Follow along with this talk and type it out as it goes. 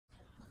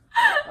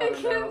I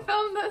can't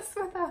film this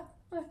without.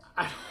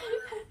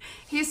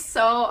 He's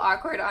so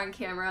awkward on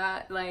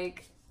camera.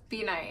 Like,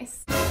 be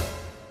nice.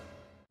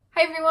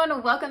 Hi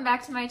everyone, welcome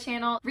back to my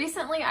channel.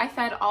 Recently I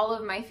fed all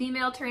of my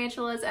female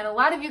tarantulas and a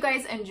lot of you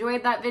guys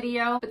enjoyed that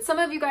video, but some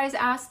of you guys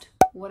asked,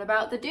 what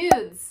about the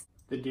dudes?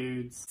 The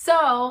dudes.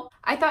 So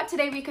I thought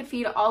today we could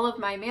feed all of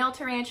my male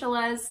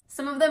tarantulas.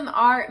 Some of them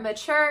are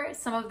mature,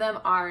 some of them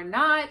are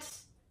not.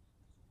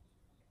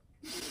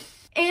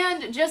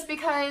 And just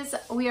because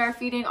we are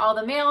feeding all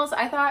the males,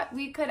 I thought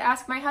we could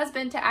ask my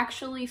husband to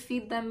actually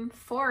feed them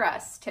for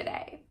us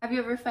today. Have you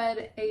ever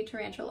fed a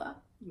tarantula?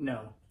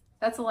 No.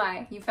 That's a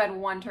lie. You fed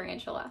one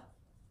tarantula.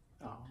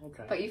 Oh,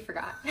 okay. But you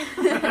forgot.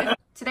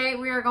 Today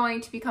we are going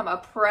to become a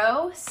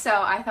pro, so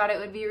I thought it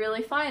would be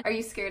really fun. Are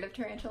you scared of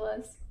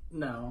tarantulas?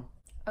 No.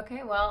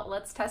 Okay, well,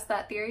 let's test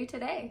that theory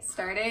today,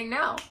 starting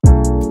now.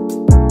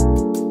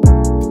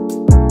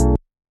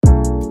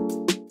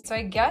 So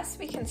I guess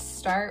we can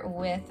start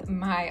with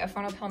my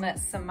Aphonopelma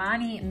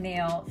seemani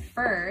male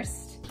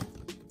first.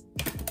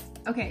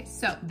 Okay,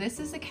 so this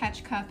is a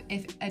catch cup.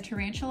 If a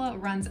tarantula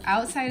runs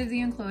outside of the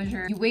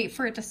enclosure, you wait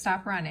for it to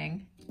stop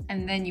running,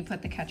 and then you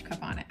put the catch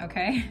cup on it,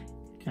 okay?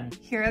 Okay.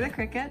 Here are the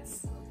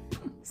crickets.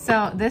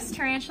 So this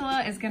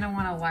tarantula is gonna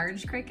want a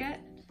large cricket.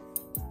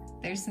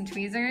 There's some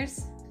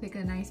tweezers. Pick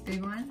a nice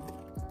big one.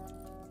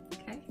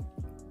 Okay.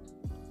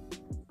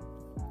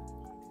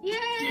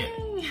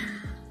 Yay! Yeah.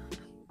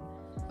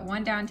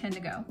 1 down, 10 to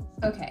go.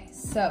 Okay,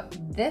 so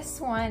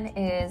this one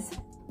is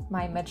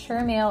my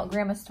mature male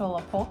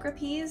Grammostola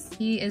pulchripes.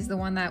 He is the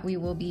one that we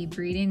will be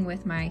breeding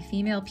with my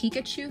female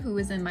Pikachu, who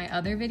was in my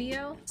other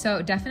video.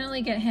 So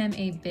definitely get him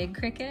a big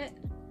cricket.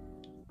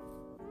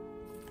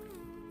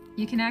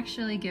 You can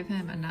actually give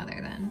him another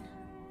then.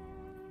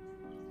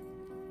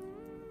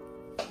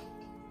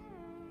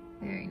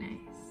 Very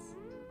nice.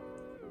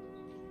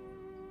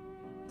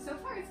 So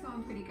far it's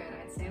going pretty good,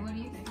 I'd say. What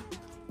do you think?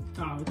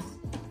 Oh,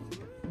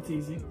 it's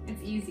easy.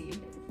 It's easy.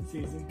 It's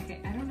easy.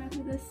 Okay, I don't know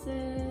who this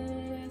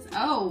is.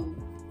 Oh,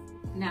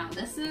 now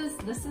this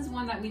is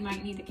one that we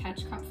might need to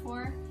catch cup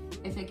for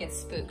if it gets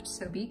spooked.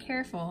 So be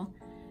careful.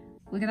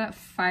 Look at that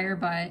fire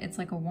butt. It's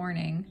like a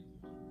warning.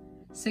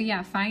 So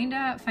yeah, find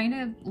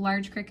a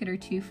large cricket or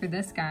two for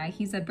this guy.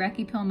 He's a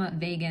Brachypelma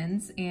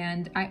vagans,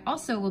 and I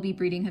also will be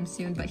breeding him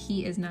soon, but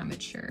he is not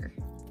mature.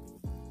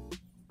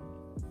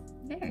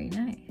 Very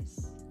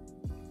nice.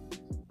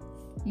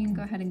 You can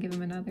go ahead and give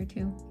him another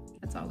too.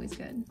 That's always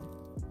good.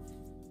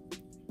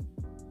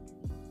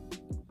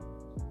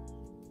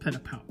 Pet a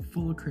pouch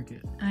full of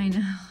cricket. I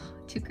know,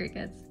 2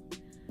 crickets.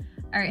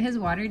 All right, his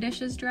water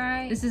dish is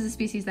dry. This is a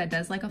species that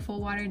does like a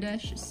full water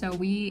dish, so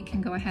we can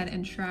go ahead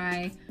and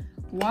try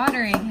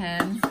watering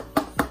him.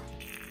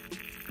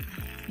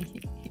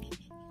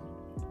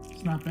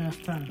 It's not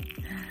bath time.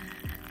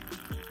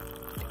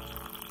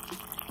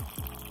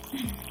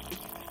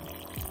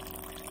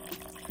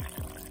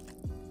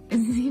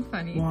 Isn't he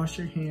funny? Wash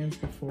your hands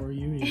before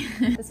you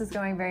eat. This is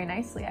going very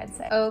nicely, I'd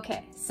say.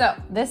 Okay, so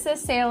this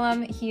is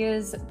Salem. He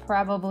is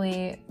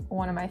probably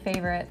one of my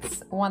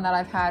favorites, one that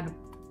I've had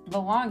the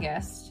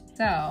longest.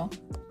 So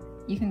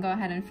you can go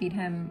ahead and feed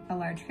him a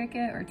large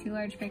cricket or 2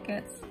 large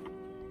crickets.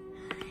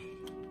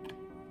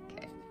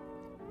 Okay,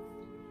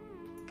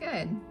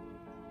 good.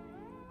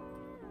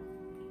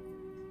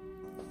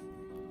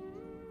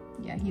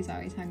 Yeah, he's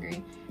always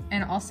hungry.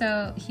 And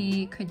also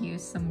he could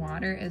use some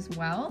water as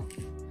well.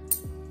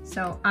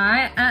 So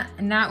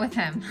not with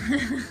him.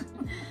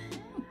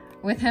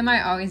 With him,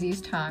 I always use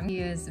tongue. He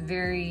is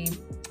very,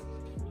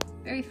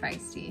 very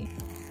feisty.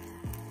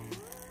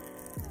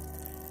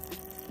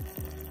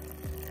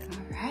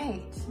 All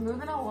right,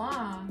 moving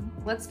along.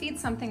 Let's feed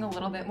something a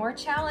little bit more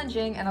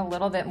challenging and a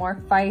little bit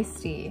more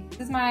feisty. This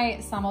is my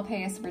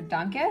Simulpaeus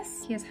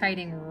reduncus. He is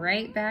hiding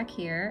right back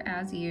here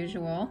as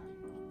usual.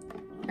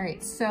 All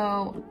right,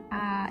 so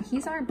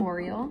he's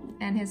arboreal,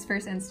 and his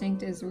first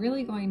instinct is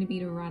really going to be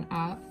to run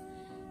up.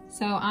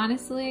 So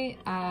honestly,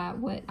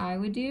 what I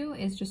would do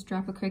is just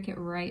drop a cricket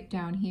right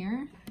down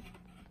here.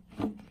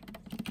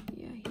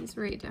 Yeah, he's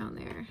right down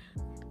there.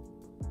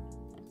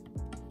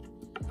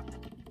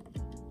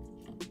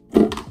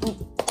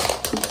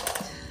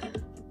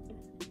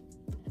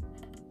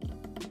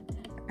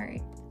 All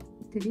right,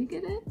 did you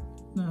get it?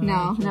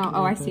 No.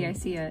 Oh, I see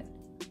it.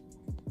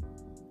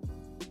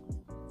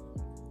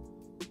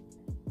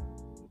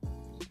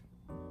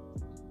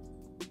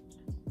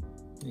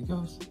 There he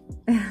goes.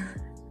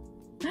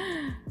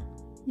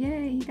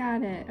 Yay, he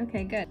got it.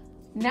 Okay, good.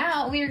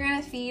 Now we are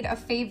gonna feed a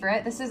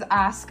favorite. This is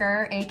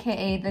Oscar,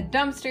 AKA the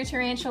dumpster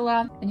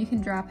tarantula. And you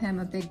can drop him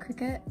a big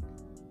cricket.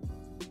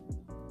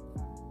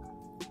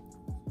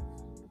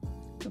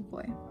 Good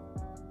boy.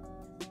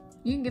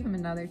 You can give him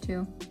another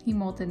too. He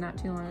molted not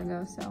too long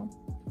ago, so.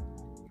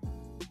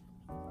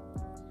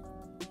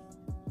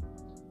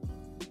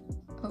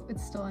 Oh,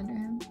 it's still under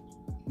him.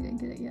 He didn't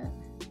get it yet.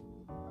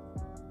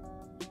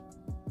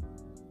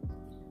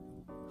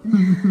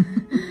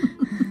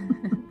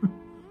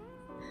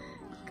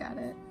 Got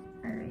it.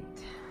 All right.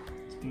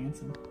 He's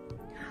dancing.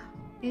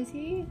 Is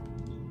he?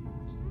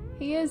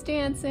 He is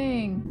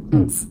dancing.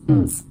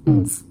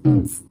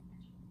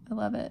 I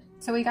love it.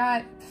 So we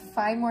got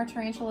 5 more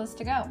tarantulas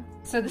to go.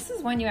 So this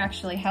is one you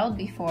actually held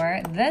before.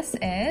 This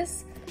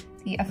is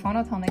the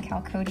Aphonotelma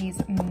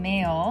chalcodes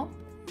male.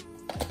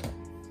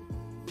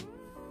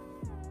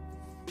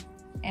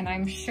 And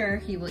I'm sure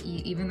he will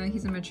eat, even though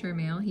he's a mature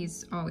male,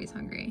 he's always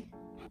hungry.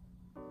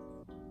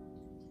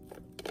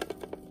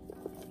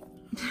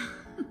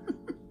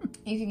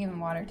 You can give him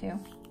water too.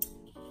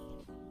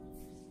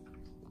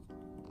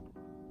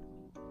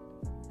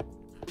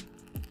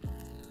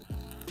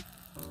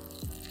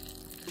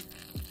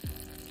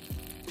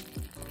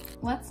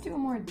 Let's do a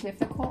more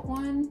difficult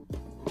one.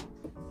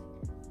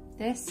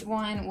 This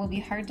one will be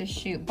hard to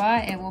shoot,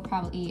 but it will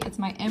probably eat. It's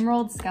my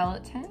emerald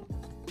skeleton.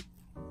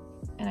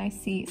 And I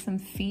see some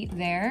feet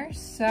there.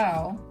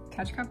 So,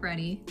 catch cup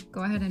ready.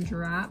 Go ahead and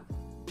drop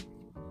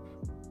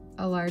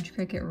a large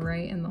cricket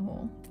right in the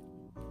hole.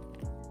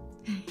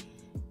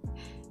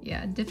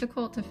 Yeah,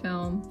 difficult to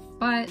film,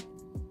 but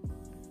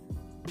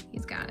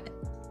he's got it.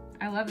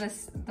 I love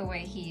the way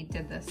he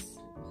did this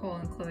whole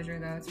enclosure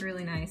though. It's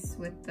really nice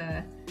with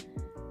the,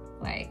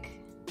 like,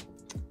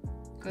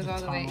 goes all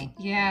the way.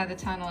 Yeah, the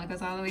tunnel, it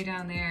goes all the way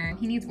down there.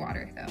 He needs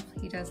water though.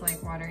 He does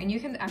like water. And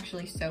you can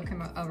actually soak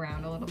him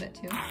around a little bit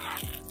too.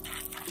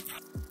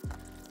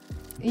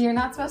 You're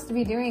not supposed to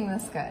be doing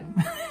this good.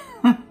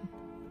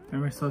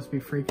 Am I supposed to be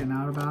freaking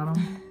out about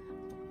him?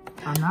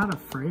 I'm not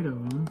afraid of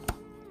him.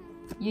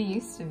 You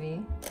used to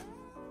be.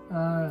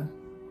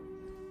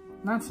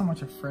 Not so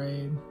much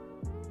afraid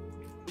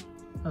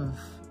of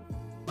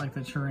like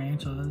the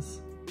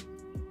tarantulas.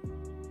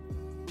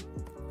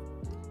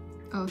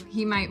 Oh,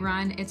 he might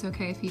run. It's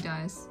okay if he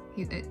does.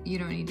 You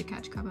don't need to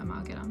catch cup him,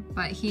 I'll get him.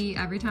 But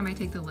every time I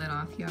take the lid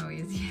off, he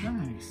always...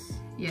 Nice.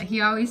 Yeah,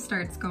 he always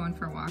starts going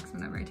for walks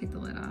whenever I take the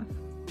lid off.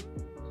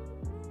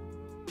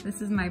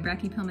 This is my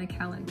brachypelma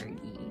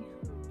kahlenbergi.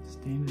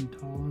 Standing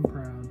tall and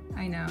proud.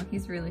 I know,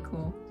 he's really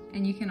cool.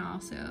 And you can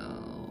also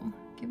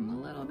give him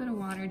a little bit of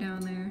water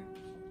down there.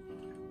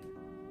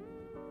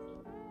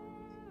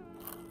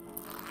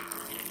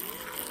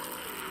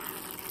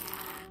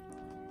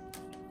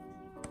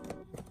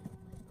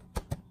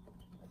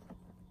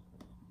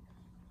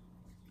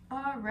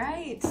 All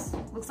right,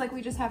 looks like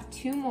we just have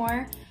 2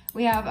 more.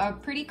 We have a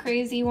pretty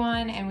crazy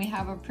one and we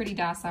have a pretty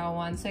docile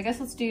one. So I guess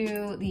let's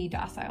do the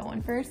docile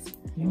one first.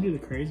 You can do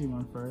the crazy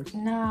one first.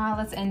 Nah,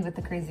 let's end with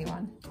the crazy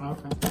one.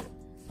 Okay.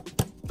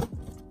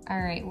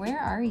 All right, where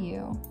are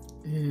you?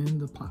 In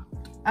the pot.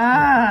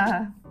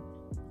 Ah!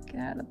 Get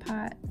out of the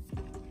pot.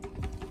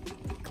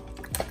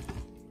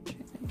 Try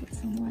to get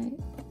some white.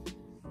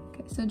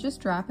 Okay, so just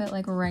drop it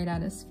like right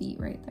at his feet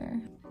right there.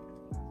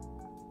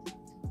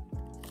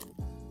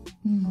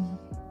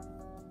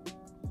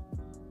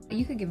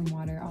 You could give him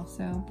water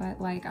also,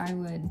 but like I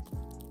would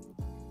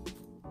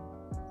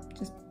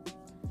just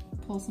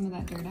pull some of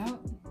that dirt out.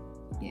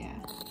 Yeah.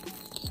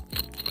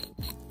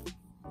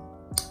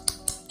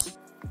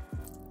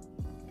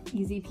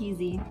 Easy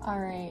peasy. All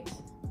right.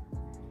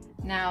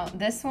 Now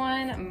this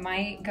one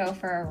might go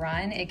for a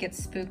run. It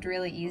gets spooked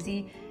really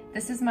easy.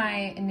 This is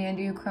my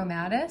Nandu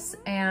chromatus,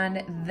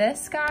 and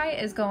this guy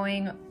is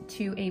going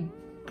to a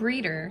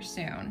breeder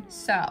soon.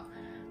 So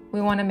we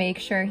want to make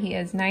sure he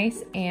is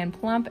nice and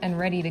plump and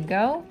ready to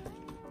go.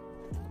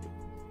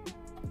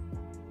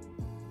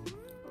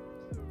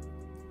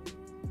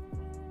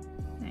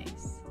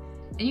 Nice.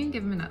 And you can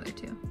give him another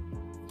too.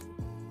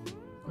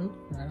 Oop,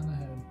 right on the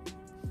head.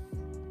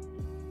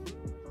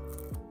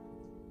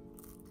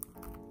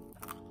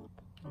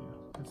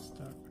 Yeah, it's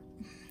stuck.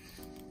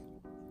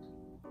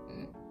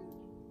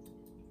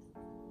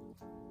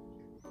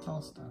 It's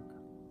all stuck.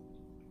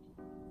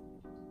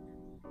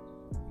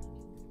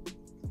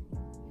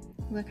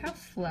 Look how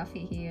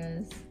fluffy he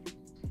is.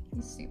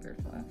 He's super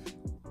fluff.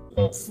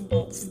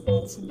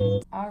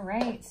 All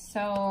right,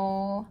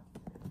 so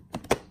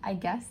I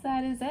guess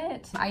that is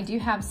it. I do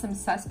have some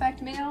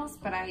suspect males,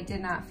 but I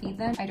did not feed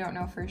them. I don't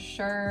know for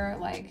sure,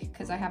 like,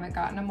 because I haven't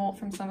gotten a molt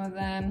from some of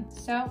them.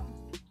 So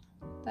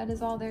that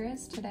is all there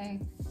is today.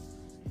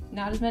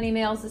 Not as many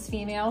males as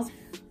females.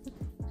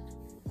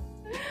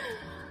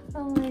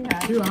 Oh my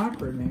God. Too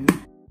awkward, man.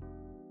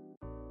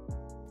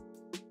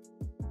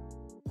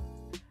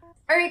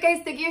 Alright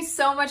guys, thank you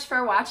so much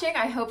for watching.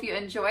 I hope you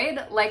enjoyed.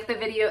 Like the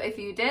video if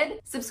you did.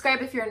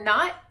 Subscribe if you're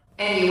not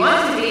and you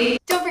want to be.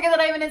 Don't forget that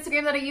I have an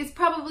Instagram that I use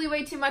probably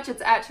way too much.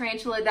 It's at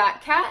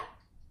Tarantula.kat.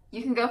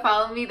 You can go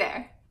follow me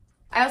there.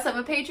 I also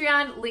have a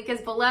Patreon. Link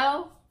is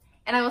below.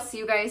 And I will see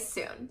you guys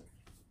soon.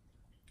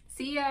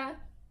 See ya.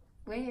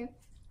 Wave.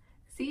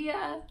 See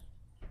ya.